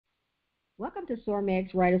Welcome to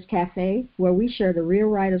SORMAG's Writers Cafe, where we share the real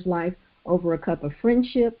writer's life over a cup of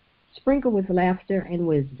friendship, sprinkled with laughter and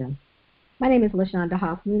wisdom. My name is LaShaunda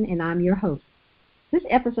Hoffman, and I'm your host. This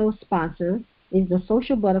episode's sponsor is the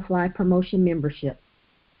Social Butterfly Promotion Membership.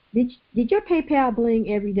 Did your PayPal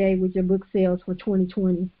bling every day with your book sales for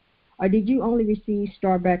 2020? Or did you only receive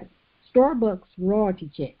Starbucks royalty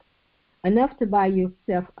checks, enough to buy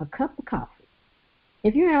yourself a cup of coffee?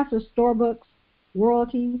 If you answer Starbucks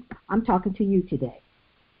royalties, I'm talking to you today.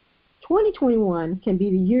 2021 can be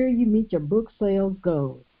the year you meet your book sales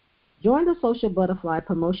goals. Join the Social Butterfly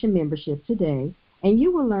Promotion Membership today, and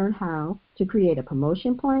you will learn how to create a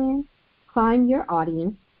promotion plan, find your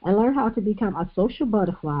audience, and learn how to become a social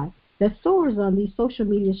butterfly that soars on these social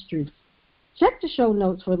media streets. Check the show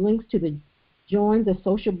notes for links to the Join the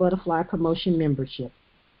Social Butterfly Promotion Membership.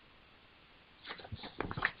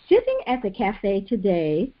 Sitting at the cafe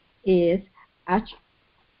today is I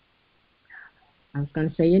was going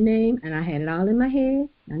to say your name, and I had it all in my head.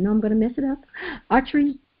 I know I'm going to mess it up.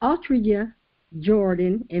 Altregia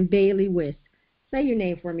Jordan and Bailey West. Say your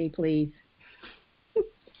name for me, please.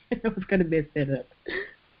 I was going to mess that up.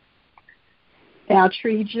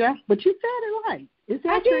 Altregia, but you said it right. It's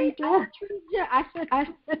Altregia. I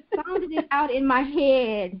sounded it out in my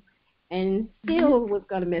head and still was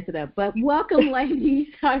going to mess it up. But welcome, ladies.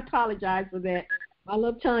 I apologize for that. My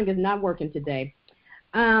little tongue is not working today.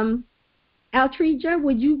 Altregia,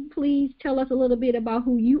 would you please tell us a little bit about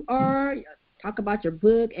who you are, talk about your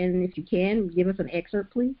book, and if you can, give us an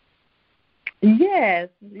excerpt, please? Yes.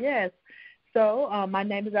 So my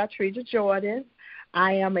name is Altregia Jordan.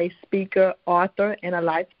 I am a speaker, author, and a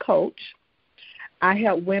life coach. I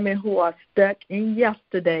help women who are stuck in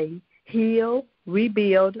yesterday heal,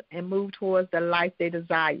 rebuild, and move towards the life they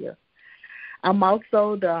desire. I'm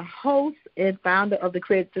also the host and founder of the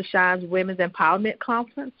Creative to Shine's Women's Empowerment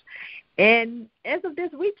Conference. And as of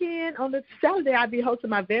this weekend, on the Saturday, I'll be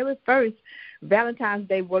hosting my very first Valentine's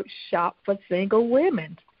Day workshop for single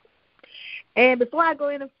women. And before I go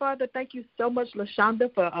any further, thank you so much,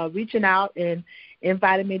 LaShaunda, for reaching out and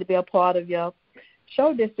inviting me to be a part of your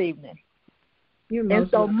show this evening. You're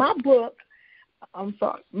most welcome.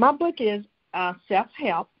 My book is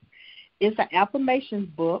Self-Help. It's an affirmations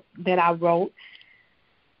book that I wrote.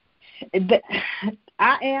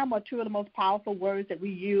 I am are two of the most powerful words that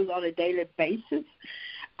we use on a daily basis.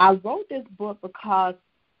 I wrote this book because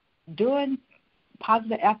doing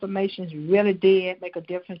positive affirmations really did make a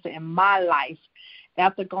difference in my life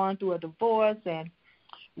after going through a divorce and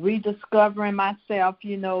rediscovering myself,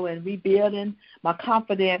 and rebuilding my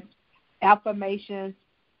confidence. Affirmations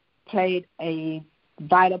played a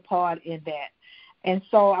vital part in that. And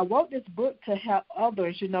so I wrote this book to help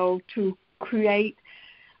others, to create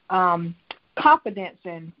confidence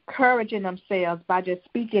and courage in themselves by just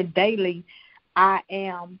speaking daily, I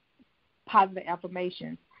am positive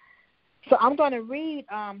affirmations. So I'm going to read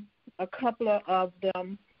a couple of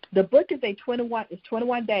them. The book is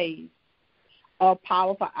 21 days of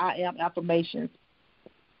powerful I am affirmations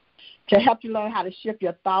to help you learn how to shift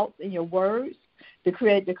your thoughts and your words to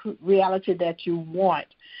create the reality that you want.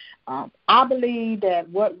 I believe that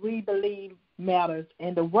what we believe matters,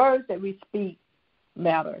 and the words that we speak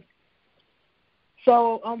matter.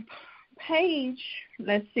 So page,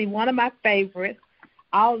 let's see, one of my favorites,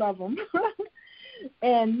 all of them,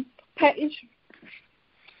 and page,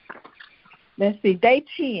 let's see, day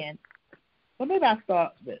 10. Well, maybe I'll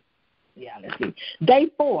start with, let's see. Day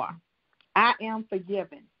 4, I am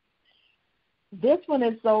forgiven. This one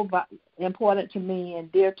is so important to me and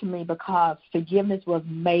dear to me because forgiveness was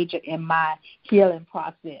major in my healing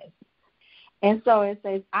process. And so it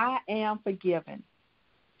says, I am forgiven.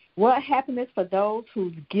 What happiness for those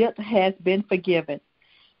whose guilt has been forgiven.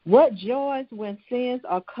 What joys when sins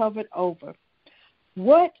are covered over.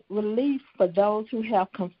 What relief for those who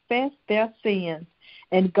have confessed their sins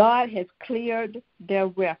and God has cleared their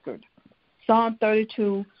record. Psalm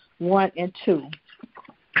 32, 1 and 2.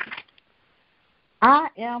 I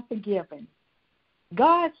am forgiven.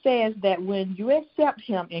 God says that when you accept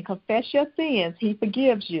him and confess your sins, he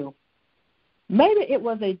forgives you. Maybe it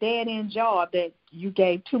was a dead-end job that you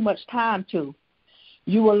gave too much time to.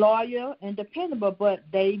 You were loyal and dependable, but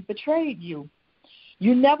they betrayed you.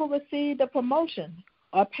 You never received a promotion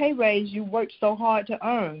or pay raise you worked so hard to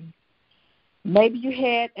earn. Maybe you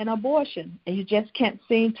had an abortion and you just can't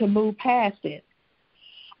seem to move past it.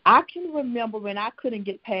 I can remember when I couldn't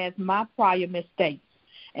get past my prior mistakes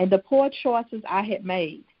and the poor choices I had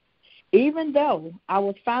made. Even though I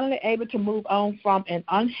was finally able to move on from an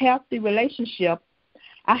unhealthy relationship,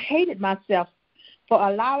 I hated myself for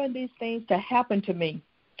allowing these things to happen to me.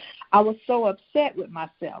 I was so upset with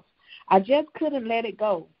myself. I just couldn't let it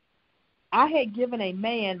go. I had given a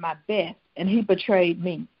man my best, and he betrayed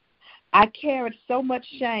me. I carried so much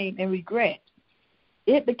shame and regret.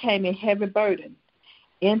 It became a heavy burden.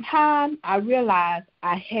 In time, I realized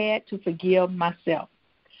I had to forgive myself.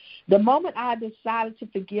 The moment I decided to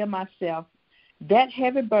forgive myself, that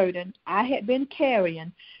heavy burden I had been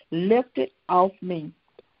carrying lifted off me.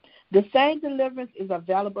 The same deliverance is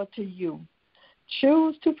available to you.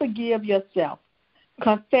 Choose to forgive yourself.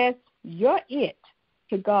 Confess your it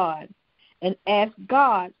to God and ask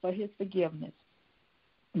God for his forgiveness.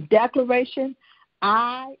 Declaration,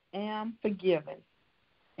 I am forgiven,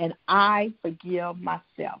 and I forgive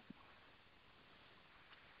myself.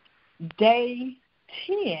 Day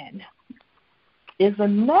 10 is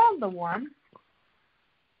another one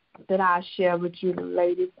that I share with you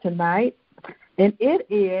ladies tonight, and it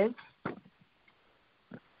is,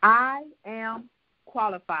 I am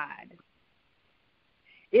qualified.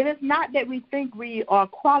 It is not that we think we are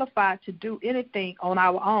qualified to do anything on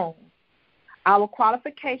our own. Our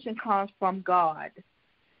qualification comes from God.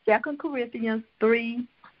 2 Corinthians 3,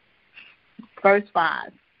 verse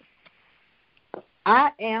 5.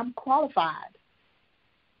 I am qualified.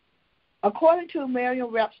 According to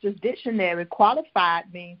Merriam-Webster's dictionary,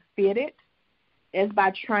 qualified means fitted as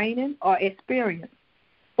by training or experience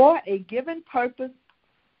for a given purpose.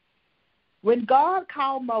 When God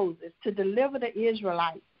called Moses to deliver the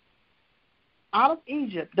Israelites out of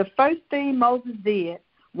Egypt, the first thing Moses did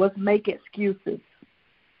was make excuses.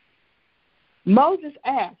 Moses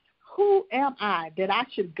asked, who am I that I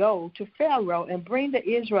should go to Pharaoh and bring the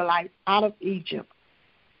Israelites out of Egypt?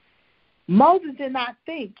 Moses did not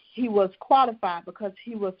think he was qualified because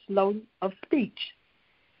he was slow of speech.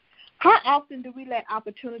 How often do we let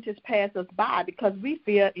opportunities pass us by because we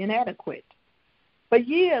feel inadequate? For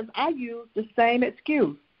years, I used the same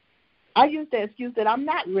excuse. I used the excuse that I'm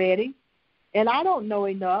not ready and I don't know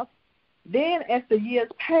enough. Then as the years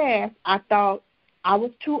passed, I thought I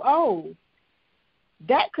was too old.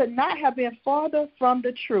 That could not have been farther from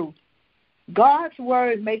the truth. God's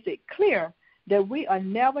word makes it clear that we are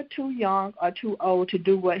never too young or too old to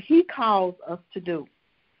do what he calls us to do.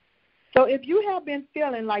 So if you have been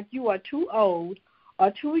feeling like you are too old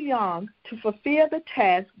or too young to fulfill the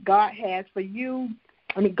task God has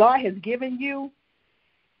given you,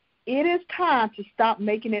 it is time to stop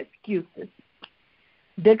making excuses.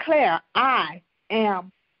 Declare, I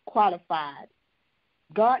am qualified.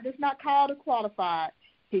 God does not call the qualified.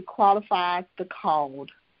 He qualifies the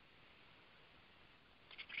called.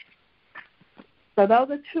 So those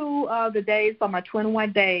are two of the days from my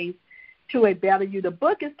 21 Days to a Better You. The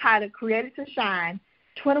book is titled Created to Shine,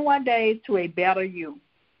 21 Days to a Better You.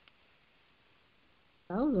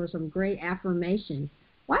 Those are some great affirmations.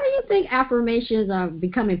 Why do you think affirmations are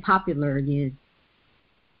becoming popular again?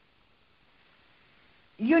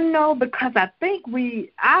 Because I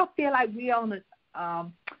feel like we on a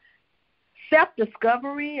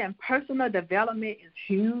self-discovery and personal development is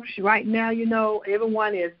huge right now.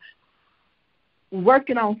 Everyone is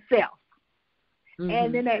working on self. Mm-hmm.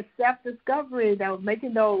 And then that self-discovery, that was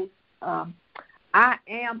making those I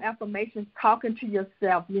am affirmations, talking to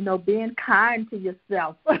yourself, being kind to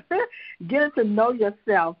yourself, getting to know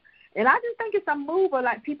yourself. And I just think it's a move of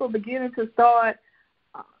like people beginning to start,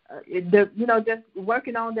 just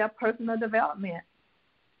working on their personal development.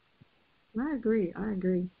 I agree.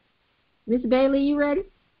 Miss Bailey, you ready?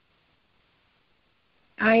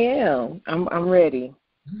 I am. I'm ready.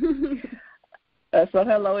 So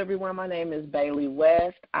hello, everyone. My name is Bailey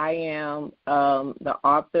West. I am the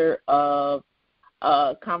author of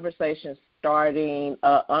Conversations Starting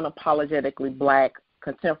Unapologetically Black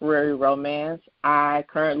Contemporary Romance. I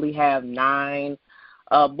currently have 9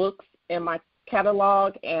 books in my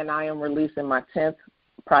catalog, and I am releasing my 10th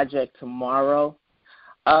project tomorrow.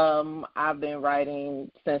 I've been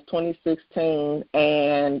writing since 2016,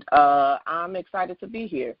 and I'm excited to be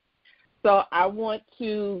here. So I want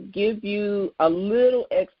to give you a little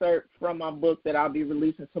excerpt from my book that I'll be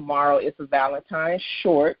releasing tomorrow. It's a Valentine's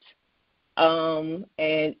short, and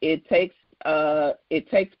it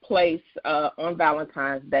takes place on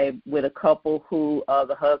Valentine's Day with a couple who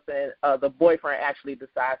the boyfriend actually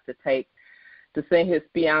decides to send his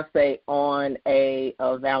fiancée on a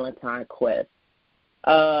Valentine quest.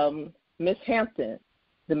 Miss Hampton,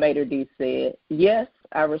 the maitre d' said. Yes,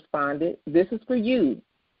 I responded. This is for you,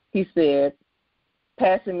 he said,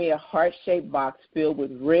 passing me a heart-shaped box filled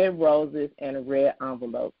with red roses and a red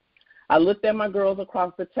envelope. I looked at my girls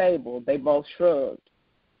across the table. They both shrugged.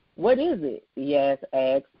 What is it? Yas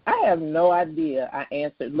asked. I have no idea, I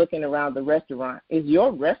answered, looking around the restaurant. It's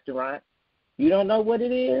your restaurant. You don't know what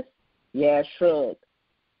it is? Yas shrugged.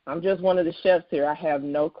 I'm just one of the chefs here. I have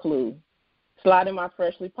no clue. Sliding my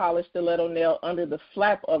freshly polished stiletto nail under the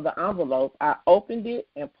flap of the envelope, I opened it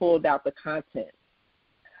and pulled out the contents.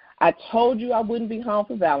 I told you I wouldn't be home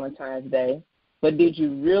for Valentine's Day, but did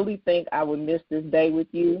you really think I would miss this day with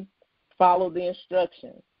you? Follow the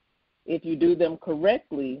instructions. If you do them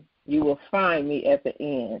correctly, you will find me at the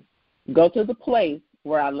end. Go to the place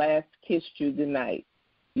where I last kissed you goodnight.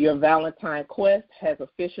 Your Valentine quest has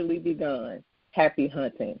officially begun. Happy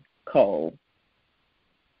hunting, Cole.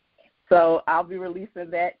 So I'll be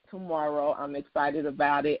releasing that tomorrow. I'm excited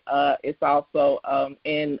about it. It's also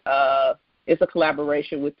it's a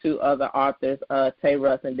collaboration with two other authors, Tay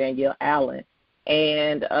Russ and Danielle Allen.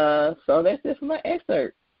 And so that's it for my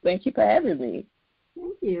excerpt. Thank you for having me.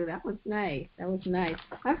 Thank you. That was nice.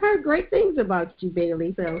 I've heard great things about you,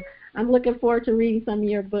 Bailey, so I'm looking forward to reading some of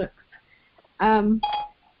your books.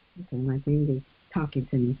 Okay, my thing is talking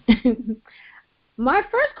to me. My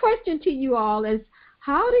first question to you all is,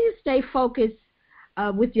 how do you stay focused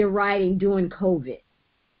with your writing during COVID?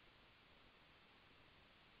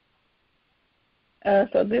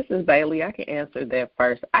 So this is Bailey. I can answer that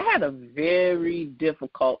first. I had a very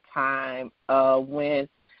difficult time when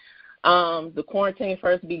the quarantine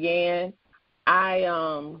first began. I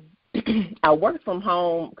worked from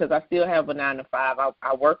home because I still have a 9-to-5.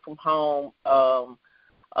 I work from home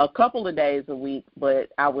a couple of days a week, but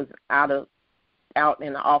I was out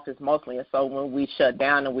in the office mostly. And so when we shut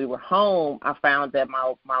down and we were home, I found that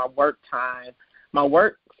my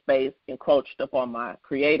work space encroached upon my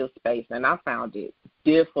creative space, and I found it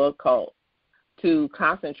difficult to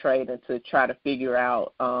concentrate and to try to figure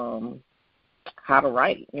out how to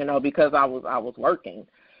write, because I was working.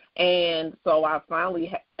 And so I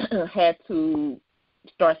finally had to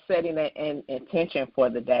start setting an intention for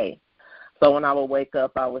the day. So when I would wake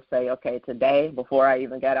up, I would say, okay, today, before I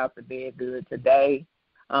even got out the bed, today,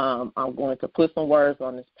 I'm going to put some words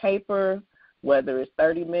on this paper, whether it's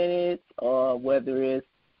 30 minutes or whether it's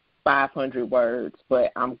 500 words,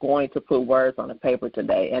 but I'm going to put words on the paper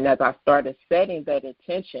today. And as I started setting that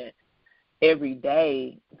intention every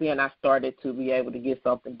day, then I started to be able to get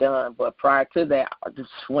something done. But prior to that,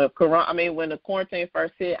 when the quarantine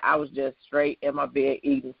first hit, I was just straight in my bed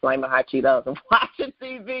eating flaming hot Cheetos and watching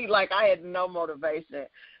TV. Like, I had no motivation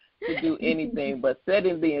to do anything, but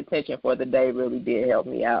setting the intention for the day really did help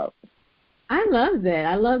me out. I love that.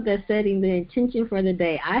 I love that, setting the intention for the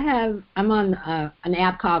day. I'm on an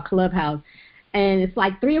app called Clubhouse, and it's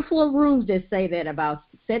like 3 or 4 rooms that say that about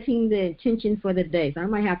setting the intention for the day. So I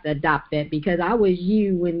might have to adopt that, because I was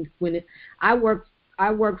when I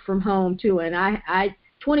worked from home too, and I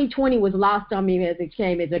 2020 was lost on me as it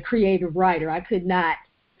came as a creative writer. I could not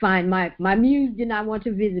find my muse did not want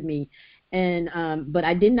to visit me, and but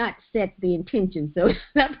I did not set the intention, so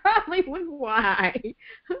that probably was why.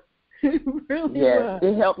 Really yes,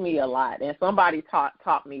 it helped me a lot, and somebody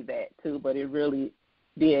taught me that too. But it really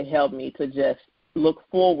did help me to just look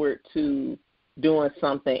forward to doing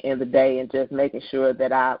something in the day and just making sure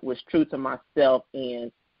that I was true to myself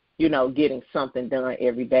and, getting something done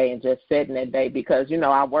every day and just setting that day, because,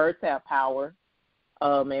 our words have power.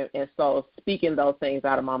 And so speaking those things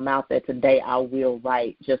out of my mouth that today I will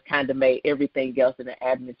write just kind of made everything else in the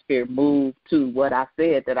atmosphere move to what I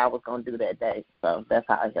said that I was going to do that day. So that's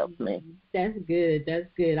how it helps me. That's good. That's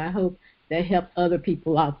good. I hope that helps other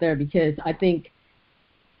people out there, because I think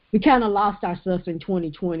we kind of lost ourselves in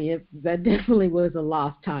 2020. That definitely was a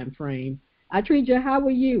lost time frame. Altregia, how were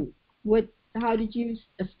you? How did you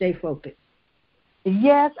stay focused?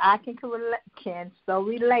 Yes, I can so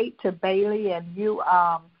relate to Bailey and you.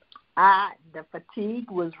 The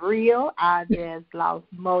fatigue was real. I just lost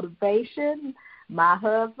motivation. My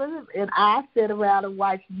husband and I sit around and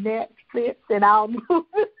watch Netflix and all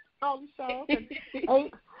movies on the show.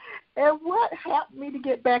 And what helped me to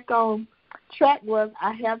get back on track was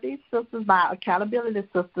I have these sisters, my accountability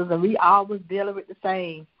sisters, and we all was dealing with the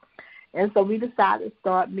same. And so we decided to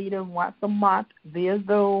start meeting once a month via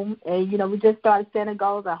Zoom. And, we just started setting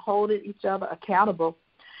goals and holding each other accountable.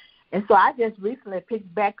 And so I just recently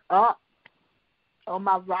picked back up on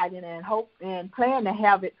my writing and plan to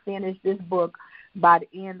have it finished, this book, by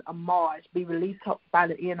the end of March, be released by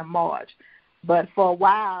the end of March. But for a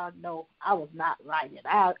while, no, I was not writing.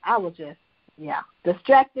 I was just,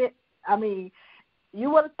 distracted. I mean, you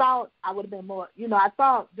would have thought I would have been more, I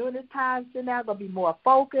thought during this time sitting there, going to be more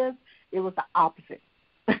focused. It was the opposite.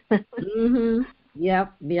 Mhm.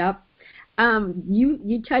 Yep.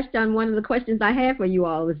 You touched on one of the questions I had for you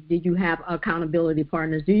all, was did you have accountability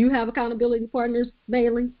partners? Do you have accountability partners,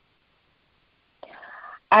 Bailey?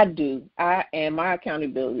 I do. And my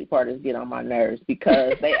accountability partners get on my nerves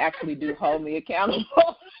because they actually do hold me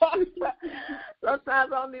accountable. Sometimes I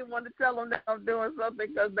don't even want to tell them that I'm doing something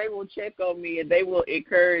because they will check on me and they will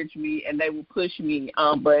encourage me and they will push me.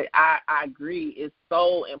 But I agree. It's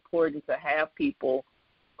so important to have people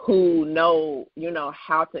who know,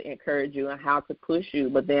 how to encourage you and how to push you,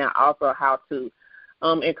 but then also how to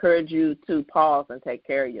encourage you to pause and take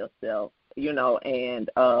care of yourself, and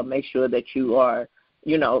make sure that you are,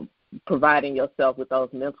 providing yourself with those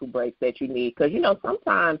mental breaks that you need. Because,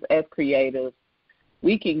 sometimes as creatives,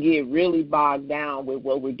 we can get really bogged down with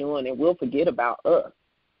what we're doing and we'll forget about us,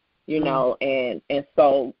 and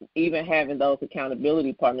so even having those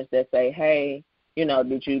accountability partners that say, hey,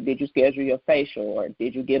 did you schedule your facial, or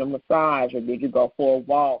did you get a massage, or did you go for a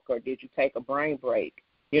walk, or did you take a brain break,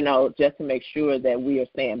 just to make sure that we are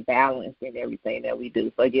staying balanced in everything that we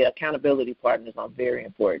do. So, yeah, accountability partners are very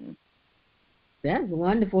important. That's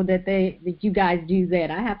wonderful that you guys do that.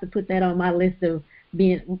 I have to put that on my list of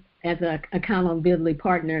being as an accountability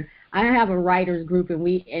partner. I have a writers group,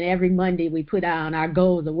 and every Monday we put out our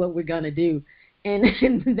goals of what we're going to do, and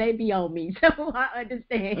they be on me, so I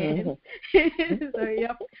understand. So,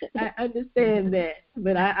 yep, I understand that.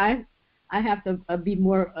 But I have to be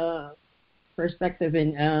more perspective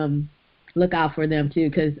and look out for them, too,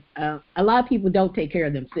 because a lot of people don't take care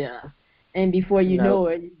of themselves. And before you know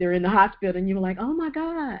it, they're in the hospital, and you're like, "Oh my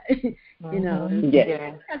God," Yeah.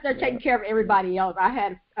 Because they're taking care of everybody else. I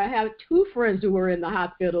had 2 friends who were in the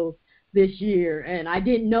hospital this year, and I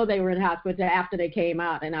didn't know they were in the hospital after they came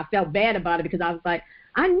out, and I felt bad about it because I was like,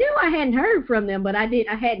 I knew I hadn't heard from them, but I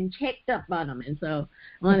hadn't checked up on them, and so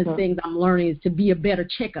one of the things I'm learning is to be a better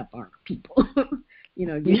checkup on people.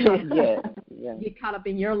 Get caught up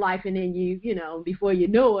in your life, and then you before you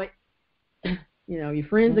know it. Your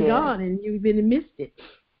friends are gone, and you've been missed it.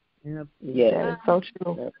 Yeah, it's so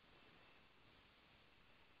true.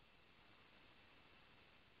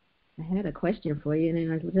 I had a question for you, and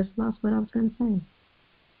then I just lost what I was going to say.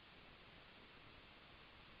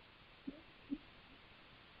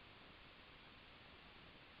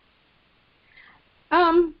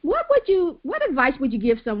 What advice would you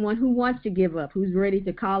give someone who wants to give up, who's ready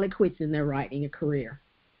to call it quits in their writing career?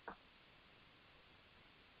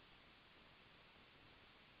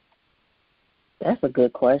 That's a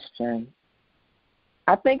good question.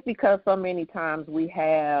 I think because so many times we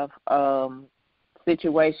have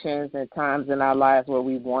situations and times in our lives where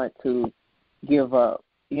we want to give up,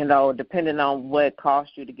 depending on what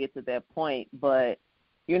cost you to get to that point. But,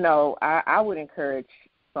 I would encourage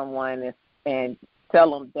someone and tell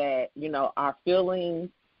them that, our feelings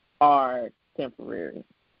are temporary.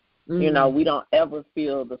 Mm-hmm. We don't ever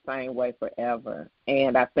feel the same way forever.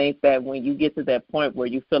 And I think that when you get to that point where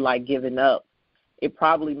you feel like giving up, it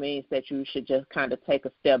probably means that you should just kind of take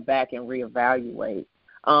a step back and reevaluate.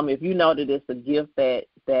 If you know that it's a gift that's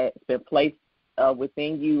been placed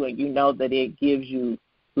within you, and you know that it gives you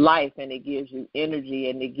life and it gives you energy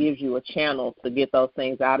and it gives you a channel to get those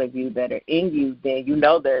things out of you that are in you, then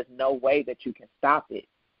there's no way that you can stop it,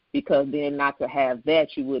 because then not to have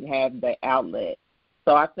that, you wouldn't have the outlet.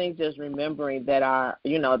 So I think just remembering that our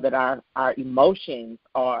emotions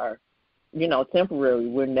are, temporary.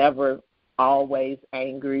 We're never always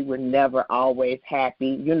angry. We're never always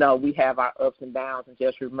happy. We have our ups and downs, and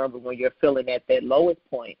just remember when you're feeling at that lowest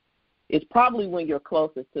point, it's probably when you're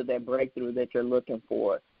closest to that breakthrough that you're looking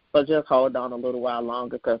for. So just hold on a little while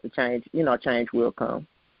longer, because the change will come.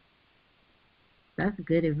 That's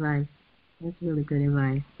good advice. That's really good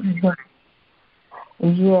advice.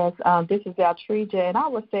 Yes, this is Altregia, and I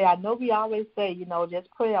would say, I know we always say, just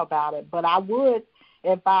pray about it, but I would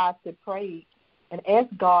advise to pray and ask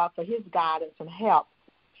God for his guidance and help.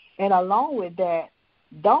 And along with that,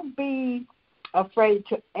 don't be afraid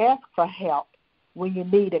to ask for help when you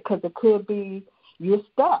need it, because it could be you're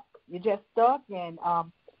stuck. You're just stuck, and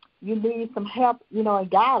you need some help,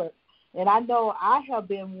 and guidance. And I know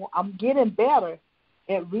I'm getting better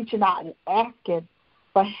at reaching out and asking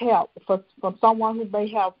for help from someone who may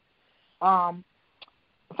have,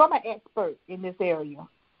 from an expert in this area.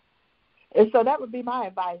 And so that would be my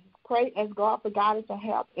advice. Pray, ask God for guidance and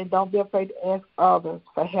help, and don't be afraid to ask others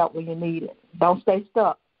for help when you need it. Don't stay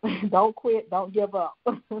stuck. Don't quit. Don't give up.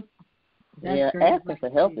 Asking for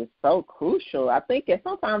help is so crucial. I think that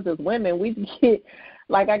sometimes as women, we get,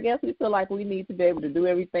 I guess we feel like we need to be able to do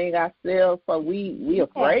everything ourselves, so we're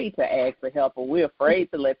afraid to ask for help, or we're afraid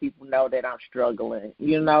to let people know that I'm struggling,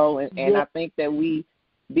 and I think that we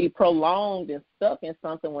be prolonged and stuck in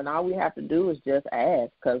something when all we have to do is just ask,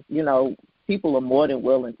 because, people are more than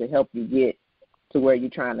willing to help you get to where you're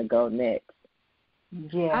trying to go next.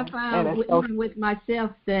 Yeah. I found even with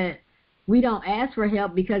myself that we don't ask for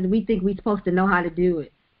help because we think we're supposed to know how to do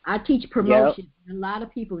it. I teach promotion. Yep. A lot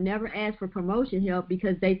of people never ask for promotion help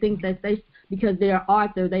because they think that because they're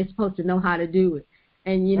author, they're supposed to know how to do it.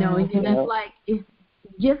 And, you know, and that's like,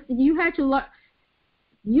 you had to learn.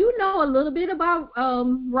 You know a little bit about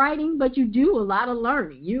writing, but you do a lot of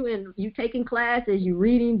learning. You taking classes, you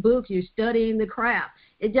reading books, you studying the craft.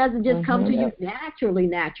 It doesn't just come to you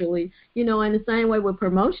naturally. You know, in the same way with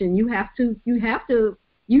promotion, you can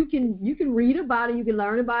read about it, you can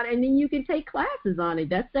learn about it, and then you can take classes on it.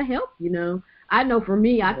 That's the help, you know. I know for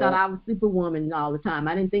me, I thought I was Superwoman all the time.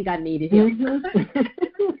 I didn't think I needed help.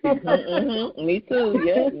 Me too.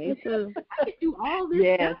 Yeah, me too. I could do all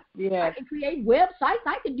this stuff. Yeah. I could create websites.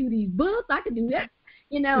 I could do these books. I could do that.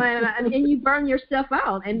 You know, and you burn yourself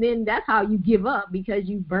out, and then that's how you give up because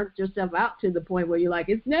you burnt yourself out to the point where you're like,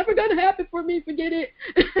 it's never going to happen for me. Forget it.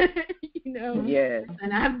 You know. Yes.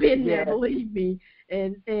 And I've been there, believe me.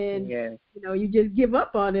 And you know, you just give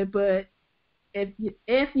up on it. But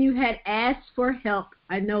if you had asked for help,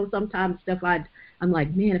 I know sometimes stuff I'm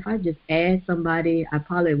like, man, if I just asked somebody, I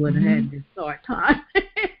probably wouldn't have had this hard time.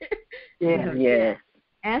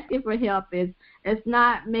 Asking for help it's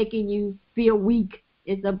not making you feel weak.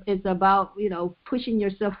 It's about, you know, pushing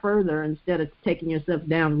yourself further instead of taking yourself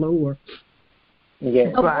down lower.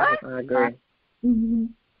 Yes, I agree.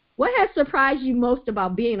 What has surprised you most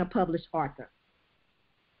about being a published author?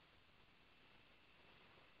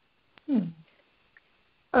 The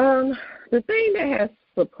thing that has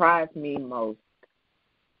surprised me most,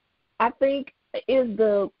 I think, is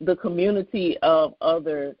the community of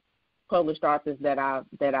other published authors that I've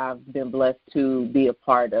been blessed to be a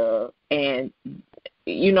part of. And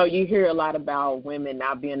you know, you hear a lot about women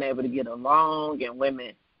not being able to get along and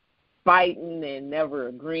women fighting and never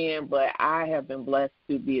agreeing, but I have been blessed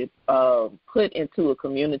to be put into a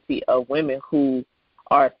community of women who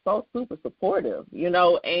are so super supportive, you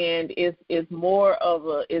know, and it's more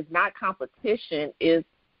of it's not competition, it's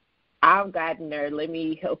I've gotten there, let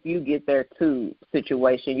me help you get there too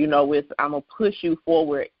situation. You know, I'm going to push you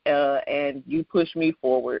forward and you push me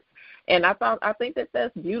forward. And I think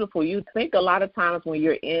that's beautiful. You think a lot of times when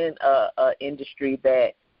you're in a industry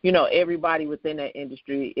that, you know, everybody within that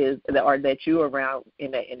industry or that you're around in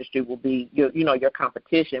that industry will be your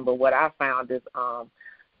competition. But what I found is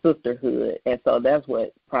sisterhood. And so that's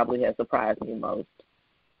what probably has surprised me most.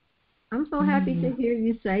 I'm so happy to hear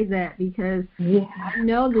you say that because I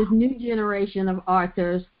know this new generation of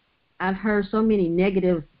authors, I've heard so many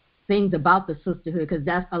negative things about the sisterhood because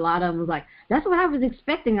that's a lot of them was like, that's what I was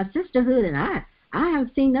expecting, a sisterhood, and I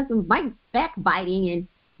have seen nothing but backbiting and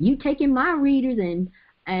you taking my readers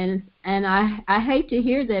and I hate to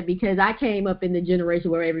hear that because I came up in the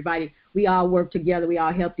generation where we all work together, we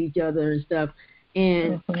all helped each other and stuff,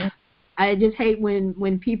 and I just hate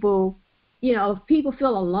when people, you know, if people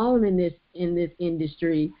feel alone in this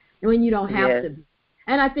industry when you don't have to be.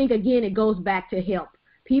 And I think, again, it goes back to help.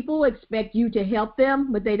 People expect you to help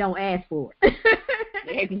them, but they don't ask for it.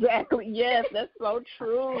 Exactly. Yes, that's so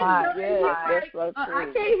true. Yes, that's so true. I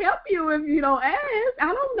can't help you if you don't ask.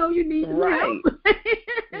 I don't know you need help.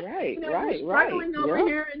 Right, you know, right, you're struggling over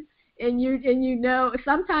here, and you know,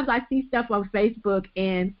 sometimes I see stuff on Facebook,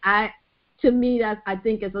 and to me, I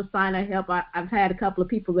think it's a sign of help. I've had a couple of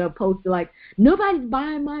people that post like, nobody's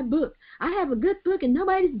buying my book. I have a good book and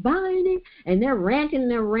nobody's buying it, and they're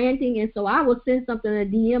ranting, and so I will send something in a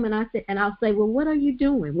DM, and I'll say, well, what are you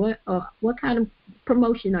doing? What kind of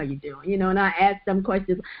promotion are you doing? You know, and I ask them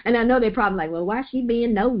questions, and I know they're probably like, well, why is she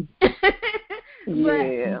being nosy? But most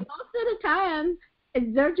of the time,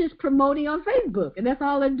 they're just promoting on Facebook, and that's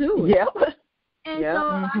all they're doing. And so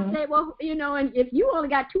I say, well, you know, and if you only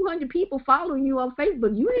got 200 people following you on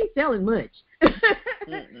Facebook, you ain't selling much.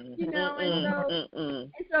 You know, and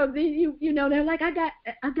so then you know, they're like, I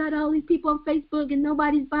got all these people on Facebook and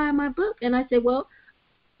nobody's buying my book. And I say, well,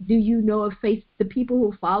 do you know if the people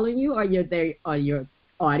who follow you are your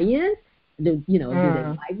audience? Do they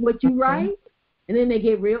like what you write? And then they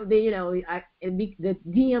get the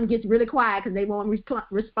DM gets really quiet because they won't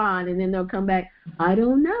respond, and then they'll come back, I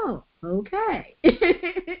don't know. Okay.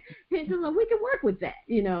 And so we can work with that,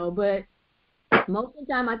 you know, but most of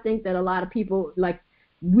the time I think that a lot of people, like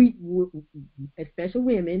we especially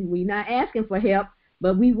women, we're not asking for help,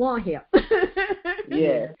 but we want help.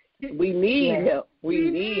 We need help. We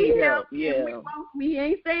need help. Yeah. We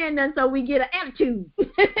ain't saying nothing, so we get an attitude.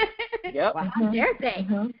 Well, how dare they?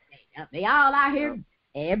 They all out here,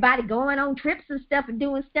 everybody going on trips and stuff and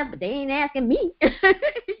doing stuff, but they ain't asking me.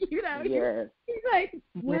 You know. He's like,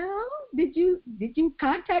 well, did you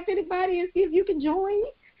contact anybody and see if you can join?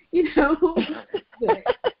 you know. But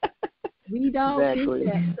we don't Exactly. do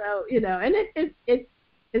that. So, you know, and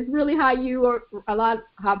it's really how you are,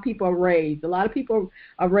 how people are raised. A lot of people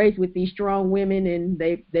are raised with these strong women, and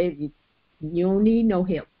you don't need no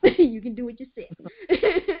help. You can do it yourself.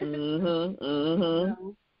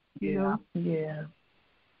 So, you know. Yeah.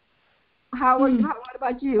 How are you? What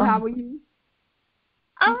about you? How are you?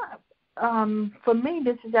 For me,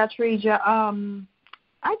 this is Altregia.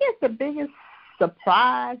 I guess the biggest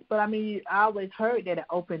surprise, but I mean, I always heard that it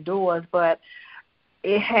opened doors, but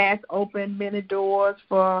it has opened many doors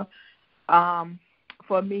for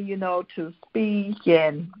me, you know, to speak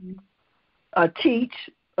and teach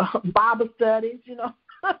Bible studies. You know,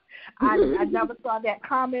 I never saw that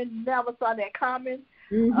coming.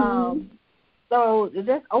 Mm-hmm. So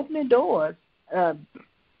just opening doors.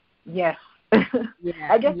 Yes. Yeah,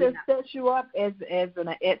 I guess it sets you up as an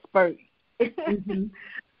expert. Mm-hmm.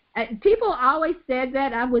 People always said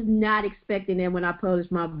that. I was not expecting that when I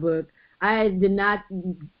published my book. I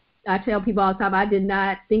tell people all the time, I did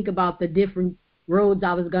not think about the different roads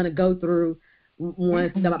I was going to go through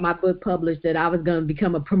once my book published, that I was going to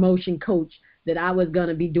become a promotion coach, that I was going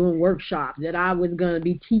to be doing workshops, that I was going to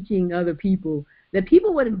be teaching other people, that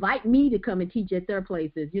people would invite me to come and teach at their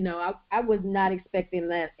places. You know, I was not expecting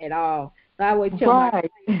that at all. So I always tell my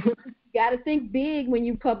clients, you got to think big when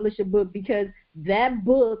you publish a book, because that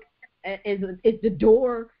book is the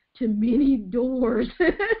door to many doors.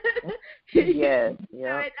 Yes.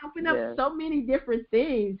 It opened up so many different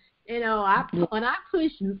things. You know, when I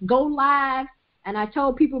pushed go live and I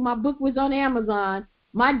told people my book was on Amazon,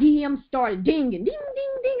 my DMs started dinging, ding,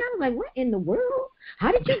 ding, ding. I was like, what in the world?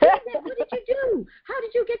 How did you do that? What did you do? How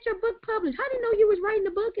did you get your book published? How did you know you was writing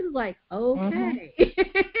the book? It was like, okay.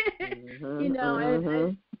 You know,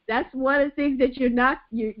 and that's one of the things that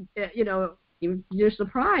you're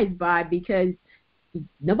surprised by, because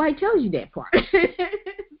nobody tells you that part.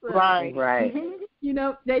 So, Right. You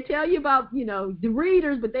know, they tell you about, you know, the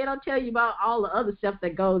readers, but they don't tell you about all the other stuff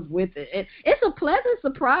that goes with it. It's a pleasant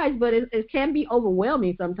surprise, but it can be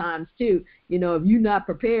overwhelming sometimes too. You know, if you're not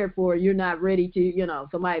prepared for it, you're not ready to, you know,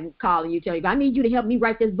 somebody calling you, telling you, I need you to help me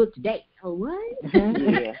write this book today. Oh, what?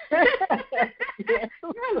 Yeah.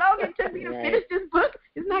 Logan took me to finish this book.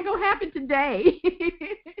 It's not going to happen today.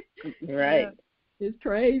 Right. It's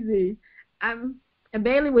crazy. And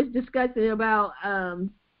Bailey was discussing about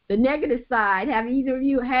the negative side. Have either of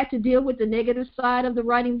you had to deal with the negative side of the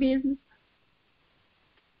writing business?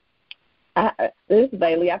 This is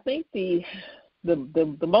Bailey. I think the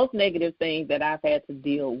most negative thing that I've had to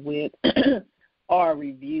deal with are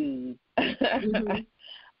reviews.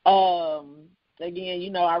 Again, you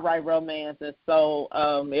know, I write romance, and so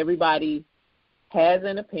everybody has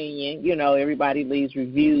an opinion. You know, everybody leaves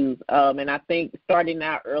reviews. And I think starting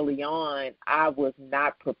out early on, I was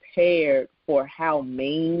not prepared for how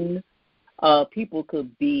mean people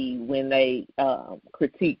could be when they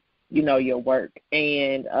critique, you know, your work.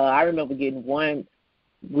 And I remember getting one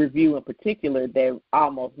review in particular that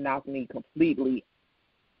almost knocked me completely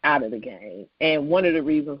out of the game. And one of the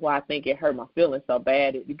reasons why I think it hurt my feelings so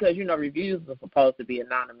bad is because, you know, reviews are supposed to be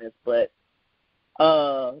anonymous, but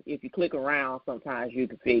if you click around, sometimes you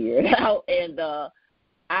can figure it out. And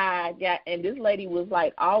and this lady was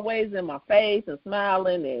like always in my face and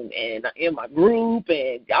smiling and in my group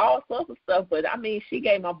and all sorts of stuff. But I mean, she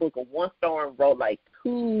gave my book a 1-star and wrote like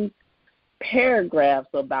 2 paragraphs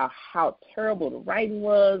about how terrible the writing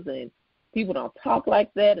was and people don't talk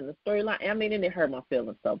like that and the storyline. I mean, and it hurt my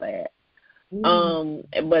feelings so bad.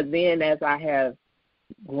 But then as I have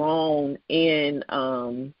grown in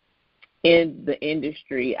the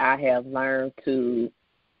industry, I have learned to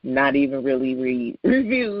not even really read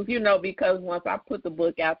reviews, you know, because once I put the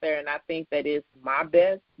book out there and I think that it's my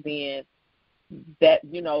best, then that,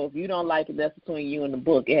 you know, if you don't like it, that's between you and the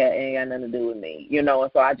book. It ain't got nothing to do with me, you know.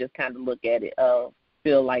 And so I just kind of look at it,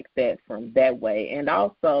 feel like that from that way. And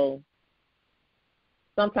also,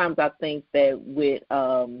 sometimes I think that with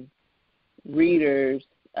readers,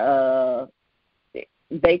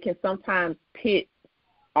 they can sometimes pit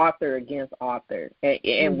author against author,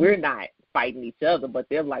 and we're not fighting each other, but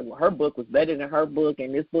they're like, well, her book was better than her book,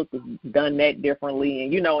 and this book was done that differently,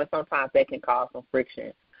 and, you know, and sometimes that can cause some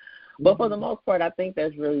friction. But for the most part, I think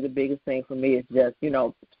that's really the biggest thing for me is just, you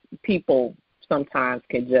know, people sometimes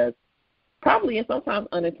can just probably and sometimes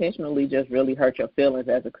unintentionally just really hurt your feelings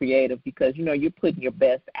as a creative because, you know, you're putting your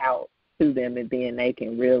best out to them, and then they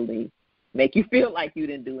can really make you feel like you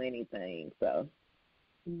didn't do anything. So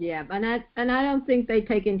yeah, and I don't think they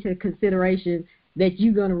take into consideration that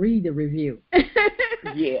you're going to read the review.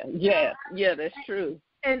 yeah, that's true.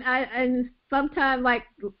 and sometimes like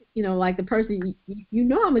like the person I'm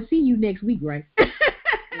gonna see you next week, right?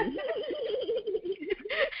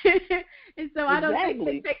 And so I don't think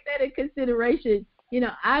they take that in consideration.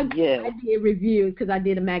 I did reviews because I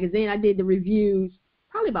did a magazine. I did the reviews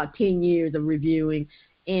probably about 10 years of reviewing,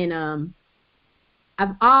 and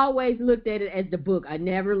I've always looked at it as the book. I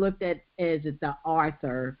never looked at it as the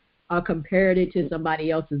author or compared it to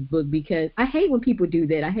somebody else's book, because I hate when people do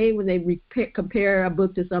that. I hate when they compare a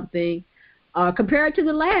book to something, compare it to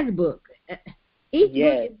the last book. Each book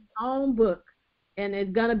is its own book, and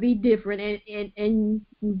it's gonna be different. And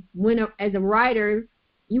when as a writer,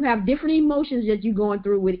 you have different emotions that you're going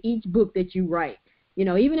through with each book that you write.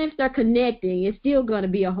 Even if they're connecting, it's still gonna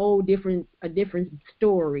be a different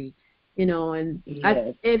story. And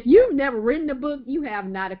if you've never written a book, you have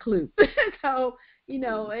not a clue. So,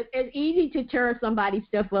 it's easy to tear somebody's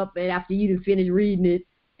stuff up after you finish reading it,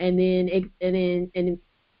 and then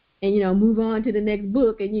move on to the next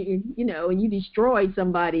book, and you destroy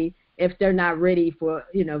somebody if they're not ready for,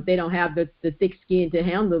 if they don't have the thick skin to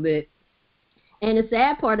handle it. And the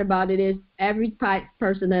sad part about it is every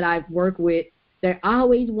person that I've worked with, they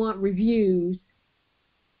always want reviews.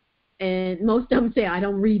 And most of them say, I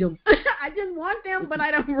don't read them. I just want them, but I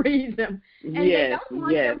don't read them. And they don't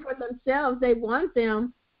want them for themselves. They want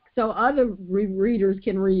them so other readers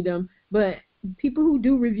can read them. But people who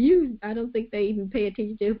do reviews, I don't think they even pay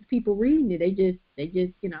attention to people reading it. They just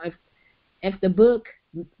if the book,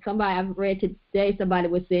 somebody I've read today, somebody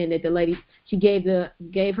was saying that the lady, she gave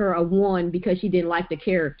her a 1 because she didn't like the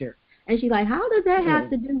character. And she's like, how does that have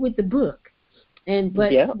to do with the book?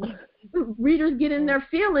 Readers get in their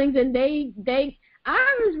feelings, and I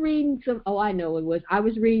was reading I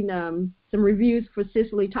was reading some reviews for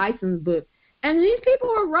Cicely Tyson's book, and these people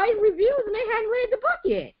were writing reviews and they hadn't read the book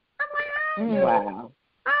yet. I'm like,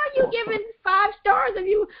 how are you giving 5 stars of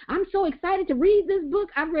you? I'm so excited to read this book.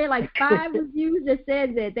 I've read like 5 reviews that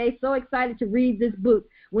said that they're so excited to read this book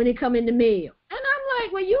when it come in the mail. And I'm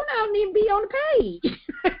like, well, you don't even be on the page.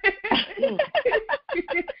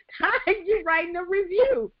 How are you writing a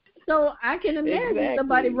review? So I can imagine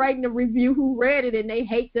somebody writing a review who read it and they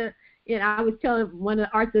hate I was telling one of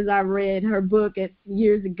the artists I read her book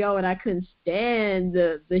years ago, and I couldn't stand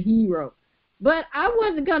the hero. But I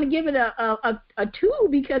wasn't going to give it a 2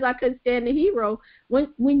 because I couldn't stand the hero.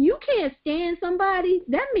 When you can't stand somebody,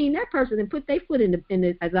 that means that person didn't put their foot in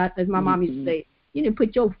the as my mom used to say, you didn't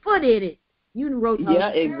put your foot in it. You didn't wrote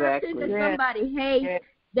character that somebody hates.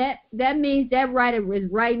 That means that writer was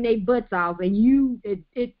writing their butts off, and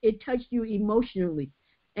it touched you emotionally.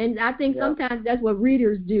 And I think sometimes that's what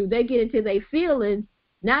readers do. They get into their feelings,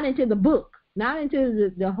 not into the book, not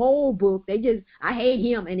into the whole book. They just, I hate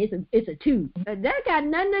him, and it's a 2. That got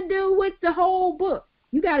nothing to do with the whole book.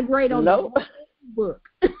 You got to grade on the whole book,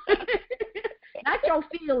 not your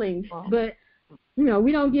feelings. But we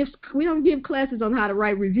don't give classes on how to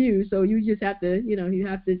write reviews. So you just have to, you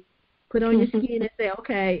have to put on your skin and say,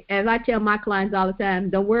 okay, as I tell my clients all the time,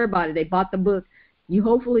 don't worry about it. They bought the book.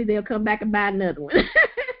 Hopefully they'll come back and buy another one.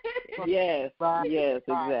 Yes,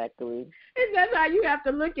 exactly. And that's how you have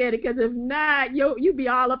to look at it, because if not, you be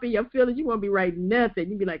all up in your feelings. You won't be writing nothing.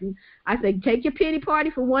 You be like, I say, take your pity party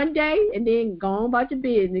for one day and then go on about your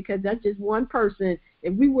business, because that's just one person.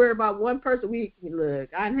 If we worry about one person, look,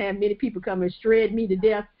 I've had many people come and shred me to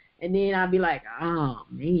death, and then I'll be like, oh,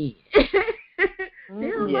 man.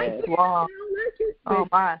 Wow. Oh,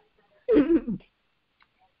 my. You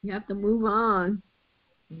have to move on.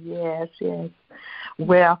 Yes.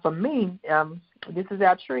 Well, for me, this is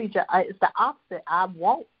Altregia. It's the opposite. I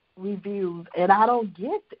want reviews, and I don't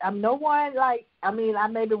get. No one I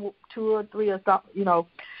maybe 2 or 3 or something. They'll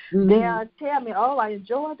tell me, "Oh, I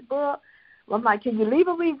enjoyed the book." I'm like, "Can you leave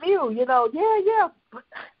a review?" Yeah.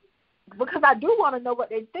 Because I do want to know what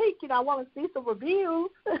they think. I want to see some reviews.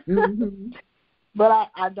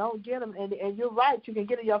 But I don't get them, and you're right. You can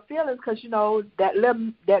get in your feelings because that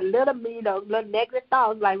little me, those little negative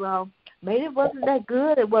thoughts, like, well, maybe it wasn't that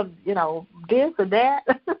good. It was, this or that.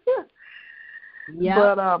 Yeah.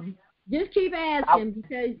 But just keep asking,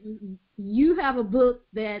 because you have a book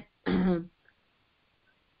that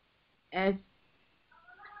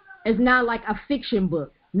is not like a fiction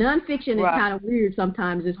book. Nonfiction is kind of weird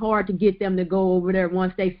sometimes. It's hard to get them to go over there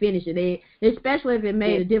once they finish it. Especially if it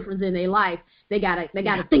made a difference in their life, they gotta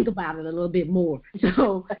think about it a little bit more.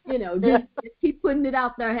 So just keep putting it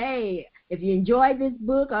out there. Hey, if you enjoy this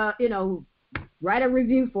book, write a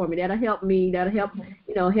review for me. That'll help me. That'll help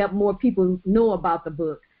help more people know about the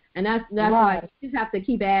book. And that's why you just have to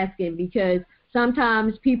keep asking, because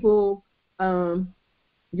sometimes people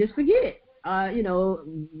just forget.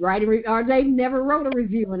 writing, or they never wrote a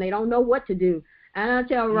review and they don't know what to do. And I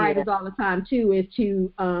tell writers all the time too is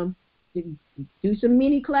to do some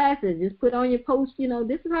mini classes. Just put on your post,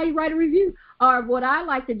 this is how you write a review. Or what I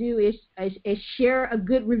like to do is share a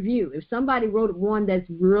good review. If somebody wrote one that's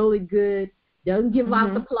really good, doesn't give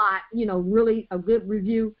out the plot, really a good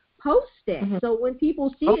review, post that. So when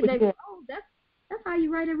people see it, they go, oh, that's how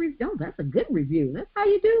you write a review. Oh, that's a good review. That's how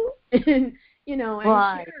you do. And, and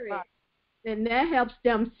share it. And that helps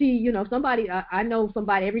them see, somebody, I know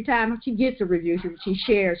somebody, every time she gets a review, she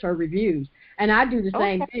shares her reviews. And I do the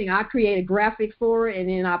same thing. I create a graphic for it, and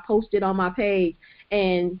then I post it on my page.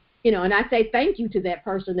 And, and I say thank you to that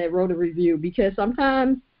person that wrote a review, because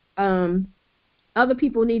sometimes other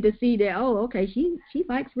people need to see that, oh, okay, she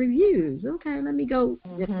likes reviews. Okay, let me go,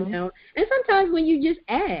 And sometimes when you just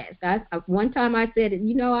ask, one time I said,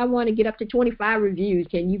 I want to get up to 25 reviews.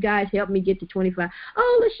 Can you guys help me get to 25?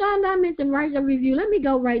 Oh, LaShaunda, I meant to write a review. Let me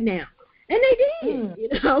go right now. And they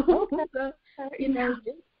did, So,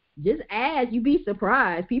 just ask. You'd be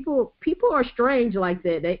surprised. People are strange like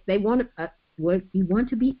that. They want to, you want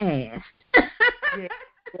to be asked.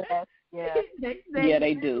 Yeah. They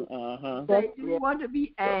do. They do want to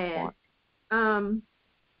be asked.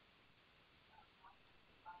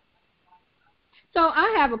 So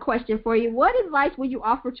I have a question for you. What advice would you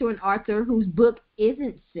offer to an author whose book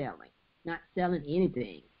isn't selling, not selling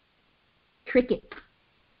anything? Cricket.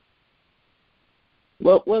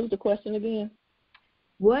 What was the question again?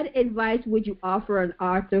 What advice would you offer an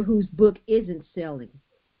author whose book isn't selling?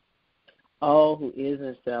 Oh, who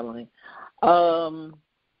isn't selling?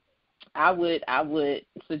 I would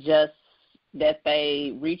suggest that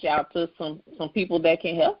they reach out to some people that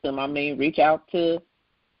can help them. I mean, reach out to,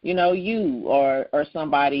 you or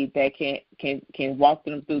somebody that can walk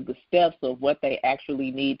them through the steps of what they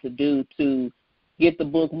actually need to do to get the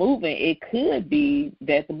book moving. It could be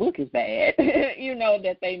that the book is bad,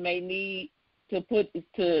 that they may need to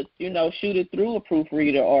shoot it through a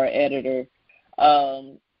proofreader or editor,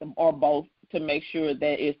 or both, to make sure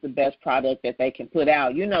that it's the best product that they can put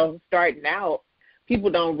out. Starting out, people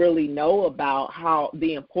don't really know about how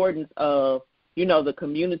the importance of, the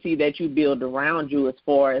community that you build around you, as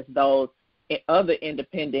far as those other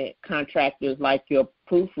independent contractors like your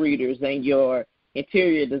proofreaders and your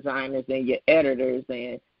interior designers and your editors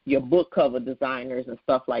and your book cover designers and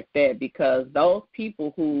stuff like that, because those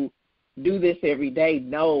people who do this every day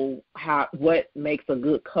know what makes a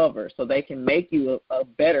good cover, so they can make you a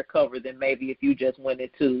better cover than maybe if you just went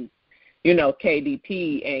into,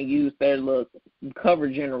 KDP and used their little cover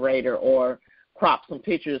generator, or crop some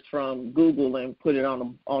pictures from Google and put it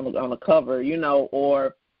on a cover,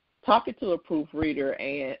 or talking to a proofreader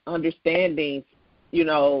and understanding,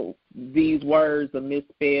 these words are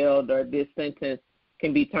misspelled, or this sentence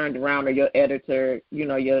can be turned around, or your editor,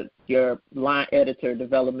 your line editor,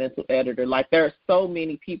 developmental editor. Like, there are so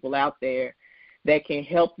many people out there that can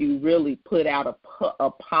help you really put out a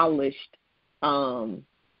polished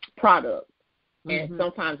product. And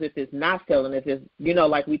sometimes if it's not selling, if it's,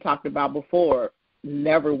 like we talked about before,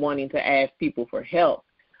 never wanting to ask people for help.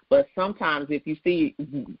 But sometimes if you see,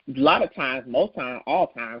 a lot of times, most times, all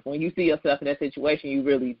times, when you see yourself in that situation, you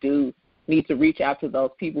really do need to reach out to those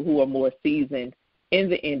people who are more seasoned in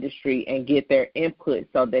the industry and get their input,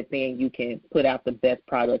 so that then you can put out the best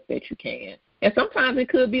product that you can. And sometimes it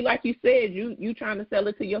could be, like you said, you trying to sell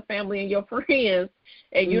it to your family and your friends,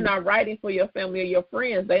 and you're not writing for your family or your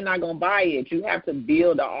friends. They're not going to buy it. You have to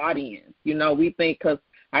build an audience. We think because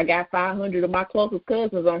I got 500 of my closest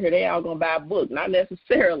cousins on here, they all going to buy a book. Not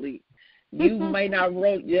necessarily. You may not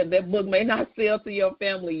that book may not sell to your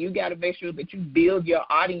family. You got to make sure that you build your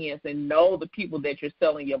audience and know the people that you're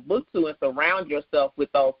selling your book to, and surround yourself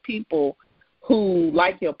with those people who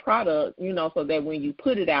like your product, so that when you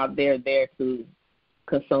put it out, they're there to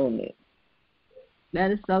consume it.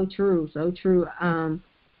 That is so true, so true.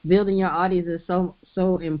 Building your audience is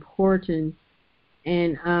so important,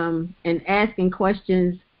 and asking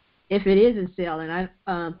questions if it isn't selling.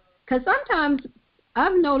 Because sometimes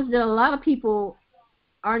I've noticed that a lot of people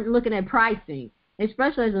aren't looking at pricing,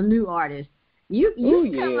 especially as a new artist. You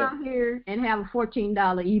can come out here and have a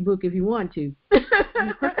 $14 ebook if you want to.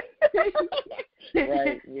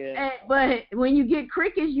 Right, yeah. But when you get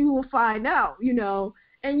crickets, you will find out,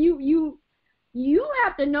 and you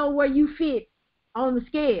have to know where you fit on the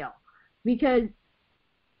scale, because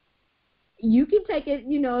you can take it,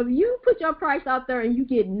 if you put your price out there and you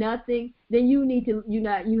get nothing, then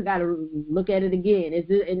you got to look at it again. Is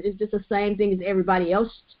this the same thing as everybody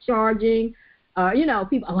else charging?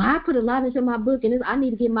 People, I put a lot into my book and I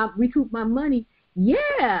need to recoup my money.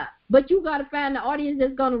 Yeah, but you got to find the audience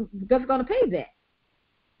that's gonna pay that.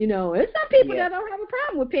 You know, there's some people that don't have a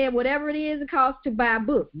problem with paying whatever it is it costs to buy a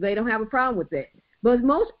book. They don't have a problem with that. But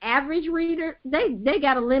most average readers, they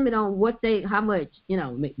got a limit on how much, you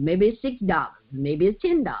know, maybe it's $6, maybe it's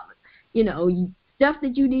 $10. You know, stuff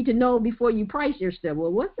that you need to know before you price your stuff.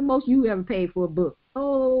 Well, what's the most you ever paid for a book?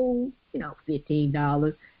 Oh, you know,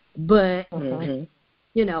 $15. But,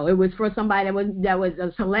 you know, it was for somebody that was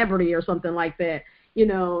a celebrity or something like that, you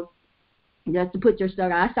know. Just to put your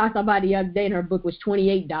stuff. I saw somebody the other day and her book was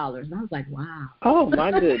 $28, and I was like, wow. Oh my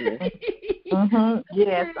goodness.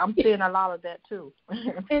 Yes, I'm seeing a lot of that too.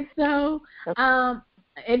 And so,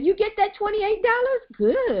 if you get that $28,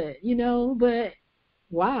 good, you know. But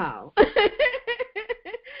wow,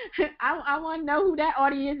 I want to know who that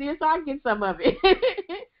audience is so I can get some of it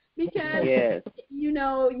because you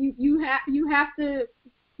know you have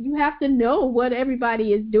to know what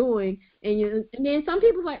everybody is doing. And then some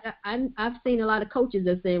people, like, I've seen a lot of coaches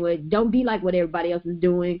that say, well, don't be like what everybody else is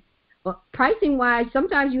doing. But pricing-wise,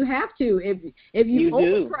 sometimes you have to. If you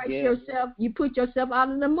overprice yourself, you put yourself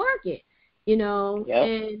out of the market, you know.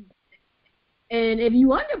 And if you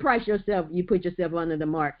underprice yourself, you put yourself under the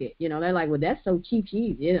market. You know, they're like, well, that's so cheap.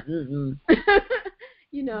 Yeah,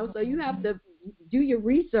 you know, so you have to do your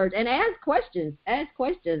research and ask questions. I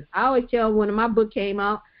always tell when my book came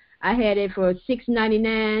out, I had it for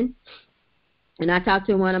 $6.99. And I talked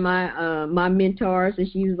to one of my mentors, and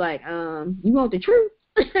she was like, you want the truth?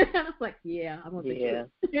 I was like, yeah, I want the truth.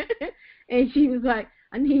 And she was like,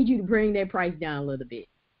 I need you to bring that price down a little bit.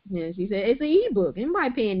 And she said, it's an e-book. Anybody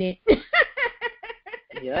paying that?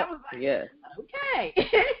 I was like, okay.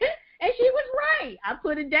 And she was right. I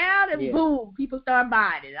put it down, and boom, people started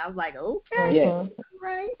buying it. I was like, okay,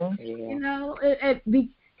 right. You know,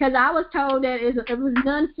 because I was told that it was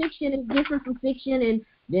nonfiction is different from fiction, and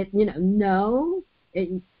that, you know,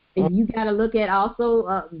 you got to look at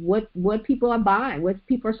also what people are buying, what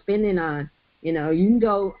people are spending on. You know, you can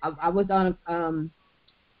go. I was on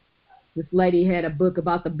this lady had a book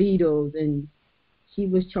about the Beatles, and she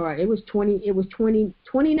was charged. It was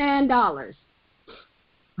 $29.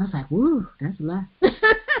 I was like, woo, that's a lot.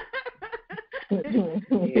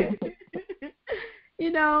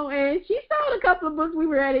 You know, and she sold a couple of books. We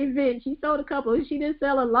were at an event. She sold a couple, and she didn't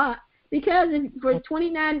sell a lot. Because for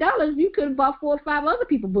 $29, you could have bought 4 or 5 other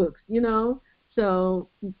people's books, you know. So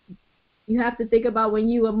you have to think about when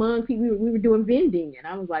you among people, we were doing vending, and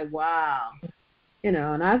I was like, wow. You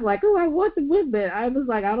know, and I was like, oh, I want the book, but I was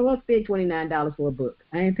like, I don't want to spend $29 for a book.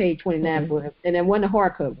 I ain't paid $29 for it, and it wasn't a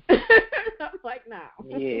hardcover. I was like, no.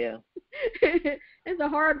 Yeah. It's a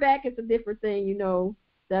hardback. It's a different thing, you know.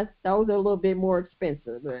 Those are a little bit more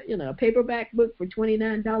expensive, but you know, a paperback book for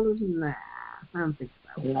 $29, nah, I don't think so.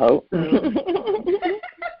 No.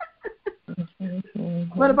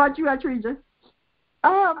 What about you, Altregia?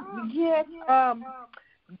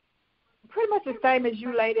 Pretty much the same as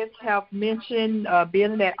you ladies have mentioned.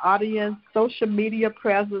 Building that audience, social media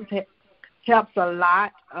presence helps a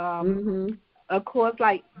lot. Of course,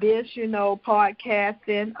 like this, you know,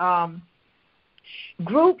 podcasting,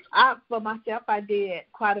 groups. For myself, I did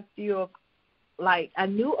quite a few. Like I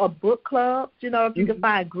knew a book club. You know, if you can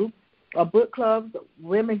find groups. Or book clubs,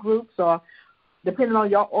 women groups, or depending on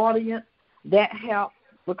your audience, that helps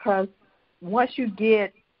because once you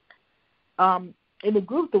get in the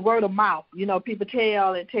group, the word of mouth, you know, people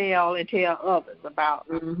tell others about.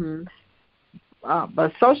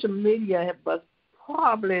 But social media was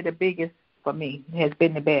probably the biggest for me, has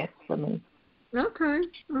been the best for me. Okay.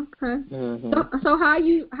 So how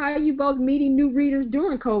are you both meeting new readers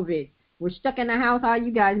during COVID? We're stuck in the house. How are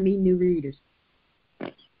you guys meeting new readers?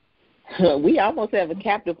 We almost have a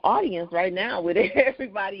captive audience right now with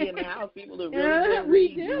everybody in the house. People are really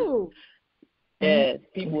we do. Yes,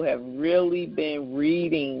 people have really been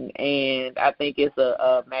reading, and I think it's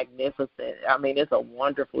a magnificent. I mean, it's a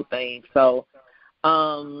wonderful thing. So,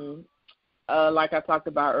 like I talked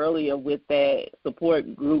about earlier, with that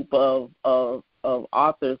support group of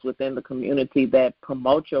authors within the community that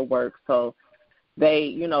promote your work, so they,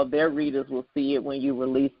 you know, their readers will see it when you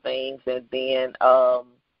release things, and then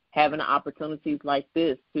having opportunities like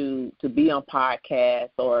this to be on podcasts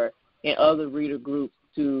or in other reader groups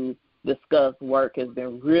to discuss work has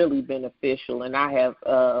been really beneficial. And I have,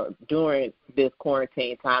 during this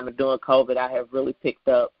quarantine time and during COVID, I have really picked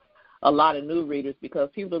up a lot of new readers because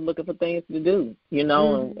people are looking for things to do, you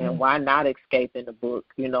know, and why not escape in a book,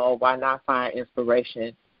 you know, why not find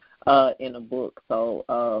inspiration in a book. So,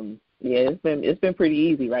 it's been pretty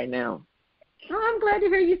easy right now. Oh, I'm glad to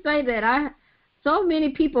hear you say that. So many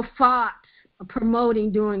people fought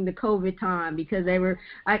promoting during the COVID time because they were,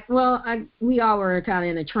 we all were kind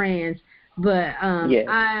of in a trance, but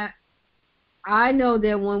I know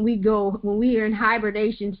that when we are in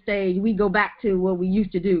hibernation stage, we go back to what we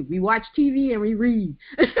used to do. We watch TV and we read.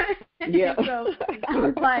 Yeah. So I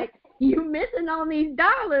was like, you missing on these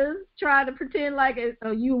dollars trying to pretend like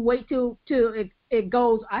you wait till it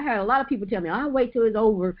goes. I had a lot of people tell me, I'll wait till it's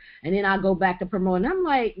over and then I'll go back to promoting. I'm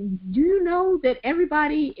like, do you know that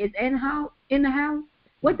everybody is in the house?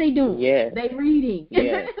 What they doing? Yes. They reading.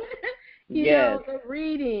 Yes. You know, they're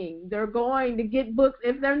reading. They're going to get books.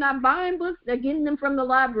 If they're not buying books, they're getting them from the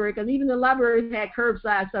library because even the library had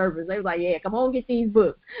curbside service. They was like, yeah, come on, get these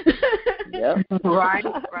books. Yep. Right.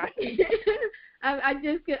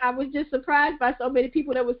 I was just surprised by so many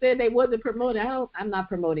people that were saying they wasn't promoting. I'm not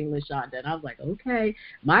promoting LaShaunda. And I was like, okay.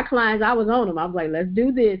 My clients, I was on them. I was like, let's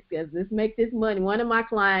do this because let's make this money. One of my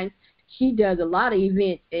clients, she does a lot of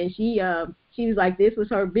events, and she was like, this was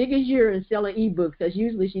her biggest year in selling ebooks because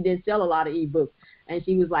usually she didn't sell a lot of ebooks. And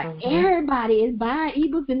she was like, everybody is buying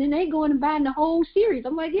ebooks, and then they going and buying the whole series.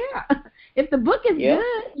 I'm like, yeah. If the book is good,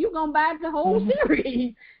 you're going to buy the whole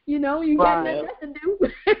series. You know, you got nothing else to do.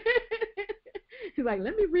 She's like,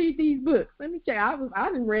 let me read these books. Let me check. I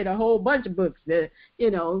haven't read a whole bunch of books, because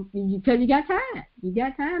you got time. You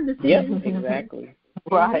got time to see. Yep, exactly.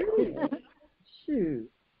 Right. Shoot.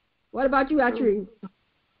 What about you, Altregia?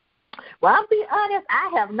 Well, I'll be honest, I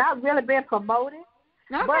have not really been promoted.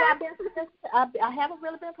 Okay. But I haven't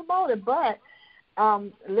really been promoted. But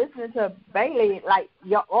listening to Bailey, like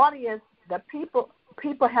your audience, the people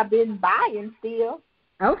have been buying still.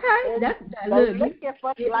 Okay, they're looking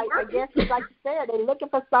for, like, I guess, like you said, they're looking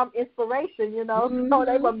for some inspiration, you know. Mm-hmm. So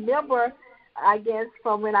they remember, I guess,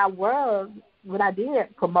 from when I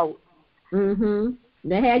did promote. Mhm.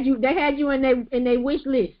 They had you in their wish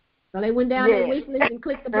list. So they went down their wish list and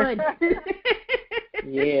clicked the button.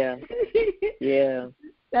 Yeah.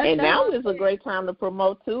 And now is a great time to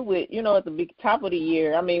promote too. With at the top of the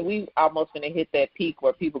year. I mean, we almost gonna hit that peak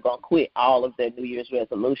where people gonna quit all of their New Year's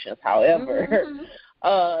resolutions. However,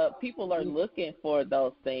 people are looking for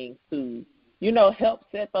those things to help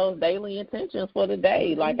set those daily intentions for the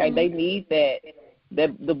day. Like they need the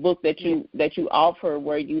book that you offer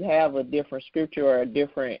where you have a different scripture or a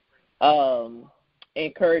different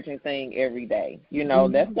encouraging thing every day.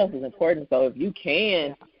 That stuff is important. So if you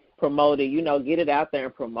can promote it, get it out there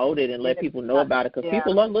and promote it and let people know about it because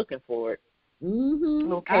people are looking for it.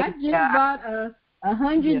 Mm-hmm. Okay. I just bought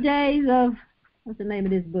 100 days of, what's the name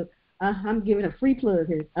of this book? I'm giving a free plug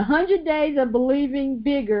here. 100 Days of Believing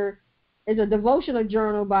Bigger is a devotional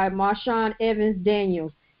journal by Marshawn Evans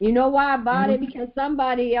Daniels. You know why I bought it? Because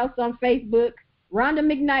somebody else on Facebook, Rhonda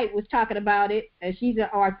McKnight, was talking about it, and she's an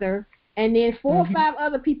author. And then 4 or 5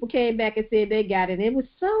 other people came back and said they got it. It was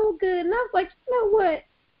so good. And I was like, you know what?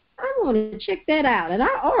 I want to check that out. And I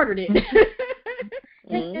ordered it.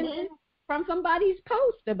 and from somebody's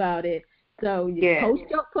post about it. So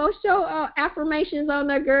post your affirmations on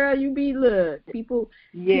there, girl. You be people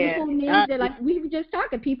need that. Like we were just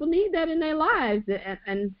talking, people need that in their lives,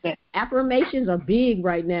 and affirmations are big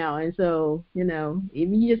right now. And so if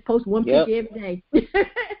you just post one picture every day,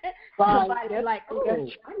 somebody's like, oh,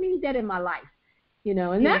 I need that in my life.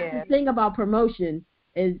 And that's the thing about promotion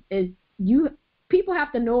is people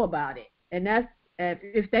have to know about it, and that's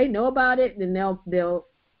if they know about it, then they'll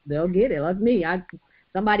get it. Like me,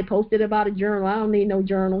 somebody posted about a journal. I don't need no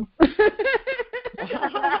journal. I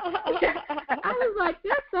was like,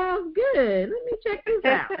 that sounds good. Let me check this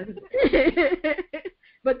out.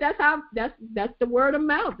 But that's the word of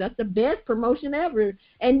mouth. That's the best promotion ever.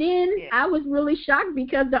 And then I was really shocked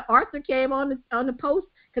because the author came on the post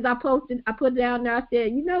because I put it down there. I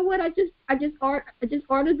said, you know what? I just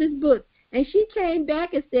ordered this book, and she came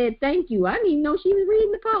back and said, thank you. I didn't even know she was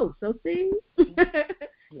reading the post. So see.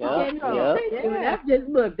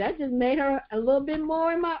 That just made her a little bit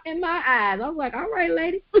more in my eyes. I was like, all right,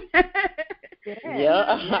 lady. As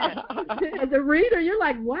a reader, you're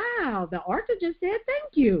like, wow, the author just said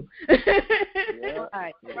thank you.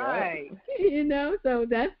 Right. So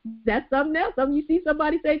that's something else. You see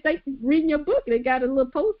somebody say thank you reading your book, and they got a little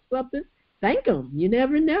post something. Thank them. You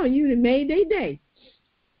never know. You made their day.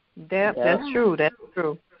 That's true. That's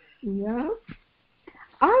true. Yeah.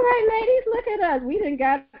 All right, ladies, look at us. We done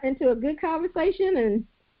got into a good conversation and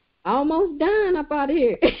almost done up out of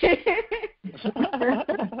here.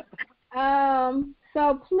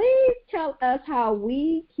 So please tell us how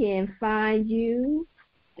we can find you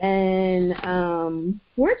and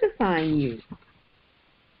where to find you.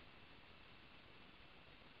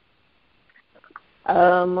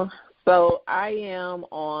 So I am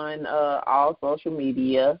on all social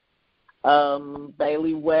media.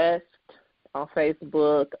 Bailey West on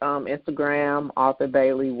Facebook, Instagram, author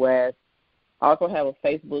Bailey West. I also have a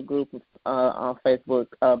Facebook group on Facebook,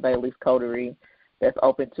 Bailey's Coterie, that's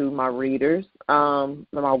open to my readers. My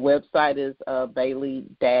website is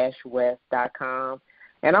bailey-west.com.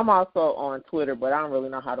 And I'm also on Twitter, but I don't really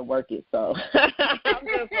know how to work it, so I'm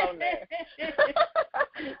just on there.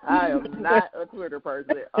 I am not a Twitter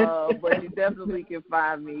person, but you definitely can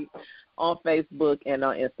find me on Facebook and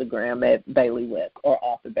on Instagram at Bailey West or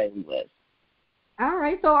author Bailey West. All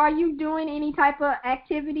right. So are you doing any type of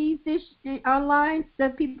activities online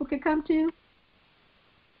that people can come to?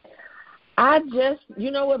 I just,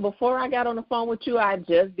 you know what, before I got on the phone with you, I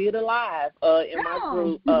just did a live in my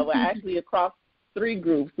group. Well, actually across 3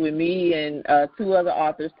 groups with me and 2 other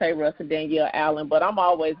authors, Tay Russ and Danielle Allen. But I'm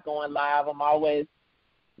always going live. I'm always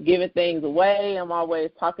giving things away. I'm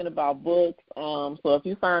always talking about books. So if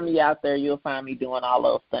you find me out there, you'll find me doing all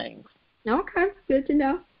those things. Okay. Good to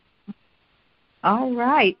know. All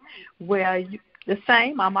right. Well, the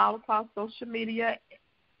same. I'm all across social media.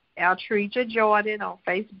 Altregia Jordan on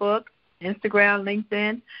Facebook, Instagram,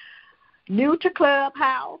 LinkedIn. New to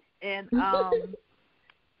Clubhouse. And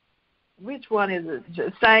which one is it?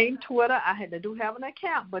 Just same Twitter. I do have an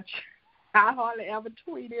account, but I hardly ever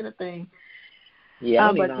tweet anything. Yeah,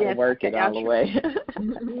 I need to work it all the way.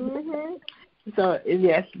 Mm-hmm. So,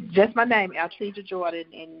 yes, just my name, Altregia Jordan,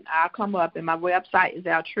 and I'll come up, and my website is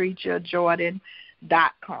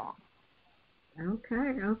altregiajordan.com.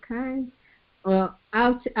 Okay. Well,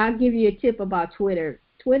 I'll give you a tip about Twitter.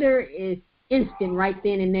 Twitter is instant right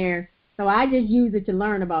then and there, so I just use it to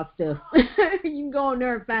learn about stuff. You can go on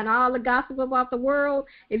there and find all the gossip about the world.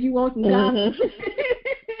 If you want some gossip,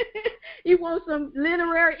 you want some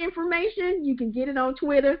literary information, you can get it on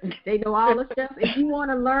Twitter. They know all the stuff. If you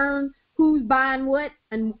want to learn who's buying what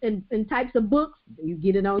and types of books, you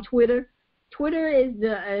get it on Twitter. Twitter is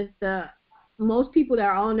the most people that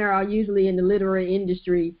are on there are usually in the literary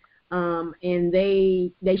industry, and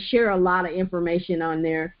they share a lot of information on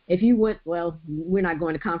there. If you went, well, we're not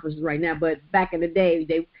going to conferences right now, but back in the day,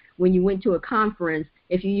 when you went to a conference,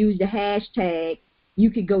 if you used a hashtag,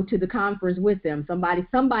 you could go to the conference with them. Somebody's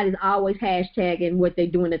always hashtagging what they're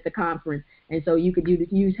doing at the conference, and so you could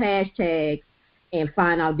use hashtags and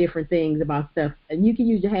find out different things about stuff. And you can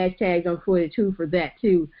use the hashtags on Twitter, too, for that,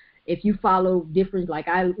 too. If you follow different, like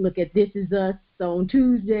I look at This Is Us, so on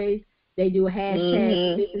Tuesdays, they do a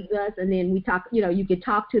hashtag, This Is Us, and then we talk, you can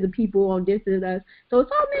talk to the people on This Is Us. So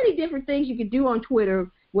many different things you can do on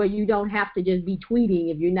Twitter where you don't have to just be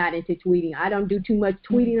tweeting if you're not into tweeting. I don't do too much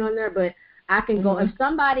tweeting on there, but I can go, if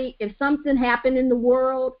something happened in the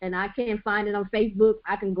world and I can't find it on Facebook,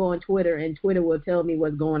 I can go on Twitter and Twitter will tell me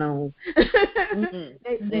what's going on.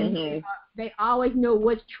 They always know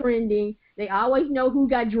what's trending. They always know who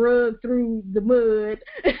got drugged through the mud.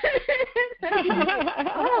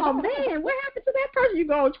 Oh man, what happened to that person? You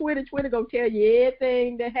go on Twitter gonna tell you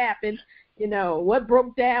everything that happened. What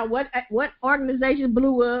broke down, what organization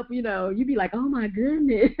blew up. You be like, oh my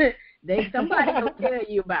goodness. Somebody will tell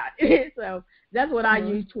you about it. So that's what I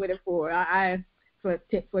use Twitter for. For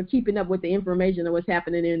keeping up with the information of what's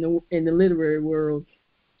happening in the literary world.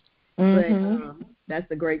 But that's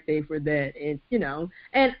the great thing for that. And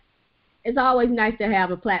and it's always nice to have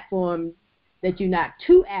a platform that you're not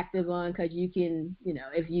too active on, because you can,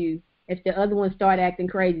 if the other ones start acting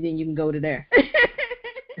crazy, then you can go to there.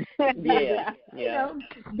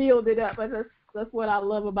 Build it up. That's what I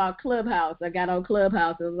love about Clubhouse. I got on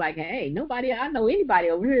Clubhouse and it was like, hey, I know anybody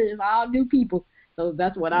over here. It's all new people. So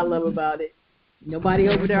that's what I love about it. Nobody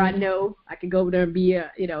over there I know. I can go over there and be, if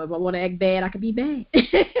I want to act bad, I can be bad.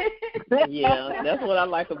 Yeah, that's what I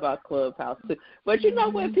like about Clubhouse too. But you know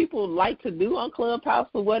what people like to do on Clubhouse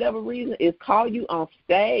for whatever reason is call you on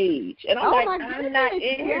stage. And I'm I'm not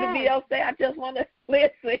in here to be on stage. I just want to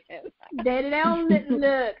listen. They don't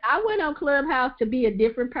look. I went on Clubhouse to be a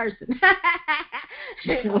different person.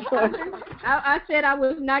 I said I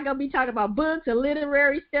was not going to be talking about books or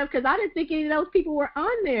literary stuff because I didn't think any of those people were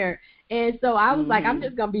on there. And so I was like, I'm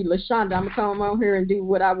just going to be LaShaunda. I'm going to come on here and do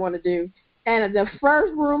what I want to do. And the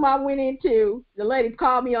first room I went into, the lady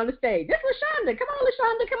called me on the stage. This is LaShaunda. Come on,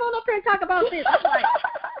 LaShaunda. Come on up here and talk about this. I was like,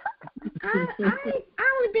 I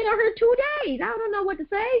only been on here 2 days. I don't know what to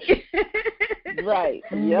say. Right.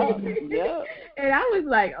 Yeah. And I was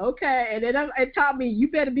like, okay. And then it taught me, you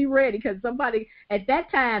better be ready, because somebody, at that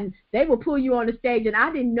time, they will pull you on the stage, and I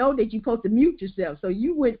didn't know that you're supposed to mute yourself. So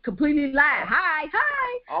you went completely live. Hi.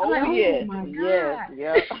 Oh, like, yes. Oh, my God. Yes,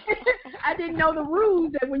 yep. I didn't know the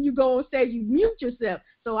rules that when you go on stage, you mute yourself.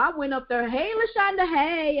 So I went up there, hey, LaShaunda,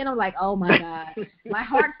 hey. And I'm like, oh, my God. My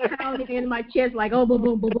heart's pounding in my chest like, oh, boom,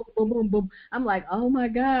 boom, boom, boom, boom, boom, boom. I'm like, oh, my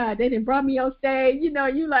God. They done brought me on stage. You know,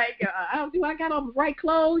 you like, do I got on the right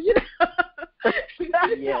clothes? You know?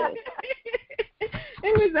 Yes. It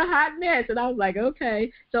was a hot mess, and I was like,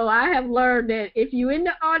 okay. So I have learned that if you in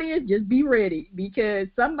the audience, just be ready, because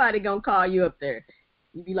somebody gonna call you up there.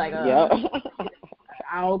 You be like,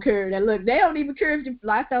 I don't care. Now look, they don't even care if you.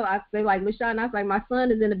 I say like LaShaunda, I was like, my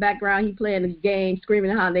son is in the background, he playing the game,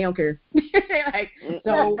 screaming and hollering. They don't care. Like,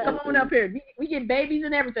 so come on up here. We get babies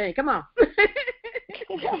and everything. Come on.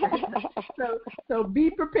 So be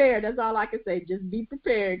prepared. That's all I can say. Just be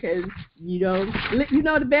prepared, because you know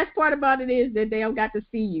the best part about it is that they don't got to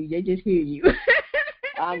see you. They just hear you.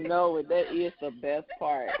 I know it. That is the best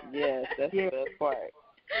part. Yes, that's the best part.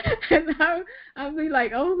 And I'll be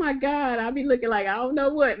like, oh my God! I'll be looking like I don't know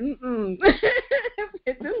what. If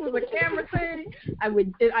this was a camera thing, I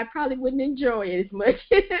probably wouldn't enjoy it as much.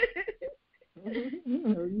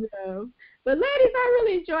 No. But ladies, I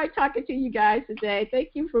really enjoyed talking to you guys today. Thank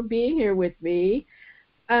you for being here with me.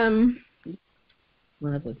 What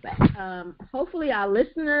was that? Hopefully our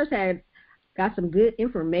listeners have got some good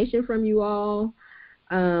information from you all,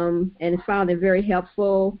 and found it very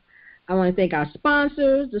helpful. I want to thank our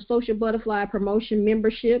sponsors, the Social Butterfly Promotion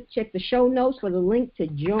Membership. Check the show notes for the link to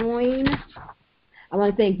join. I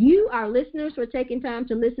want to thank you, our listeners, for taking time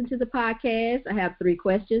to listen to the podcast. I have 3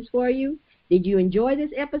 questions for you. Did you enjoy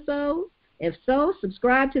this episode? If so,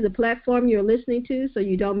 subscribe to the platform you're listening to so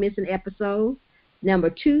you don't miss an episode. Number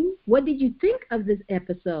 2, what did you think of this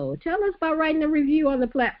episode? Tell us by writing a review on the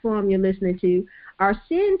platform you're listening to, or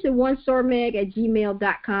send to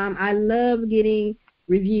onesormag@gmail.com. I love getting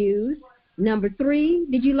reviews. Number 3,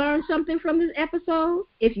 did you learn something from this episode?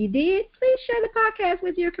 If you did, please share the podcast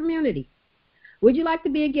with your community. Would you like to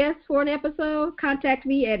be a guest for an episode? Contact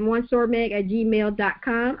me at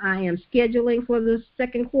onesormag@gmail.com. I am scheduling for the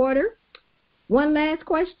second quarter. One last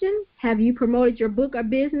question. Have you promoted your book or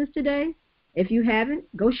business today? If you haven't,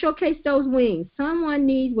 go showcase those wings. Someone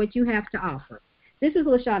needs what you have to offer. This is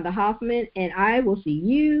LaShaunda Hoffman, and I will see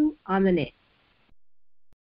you on the next.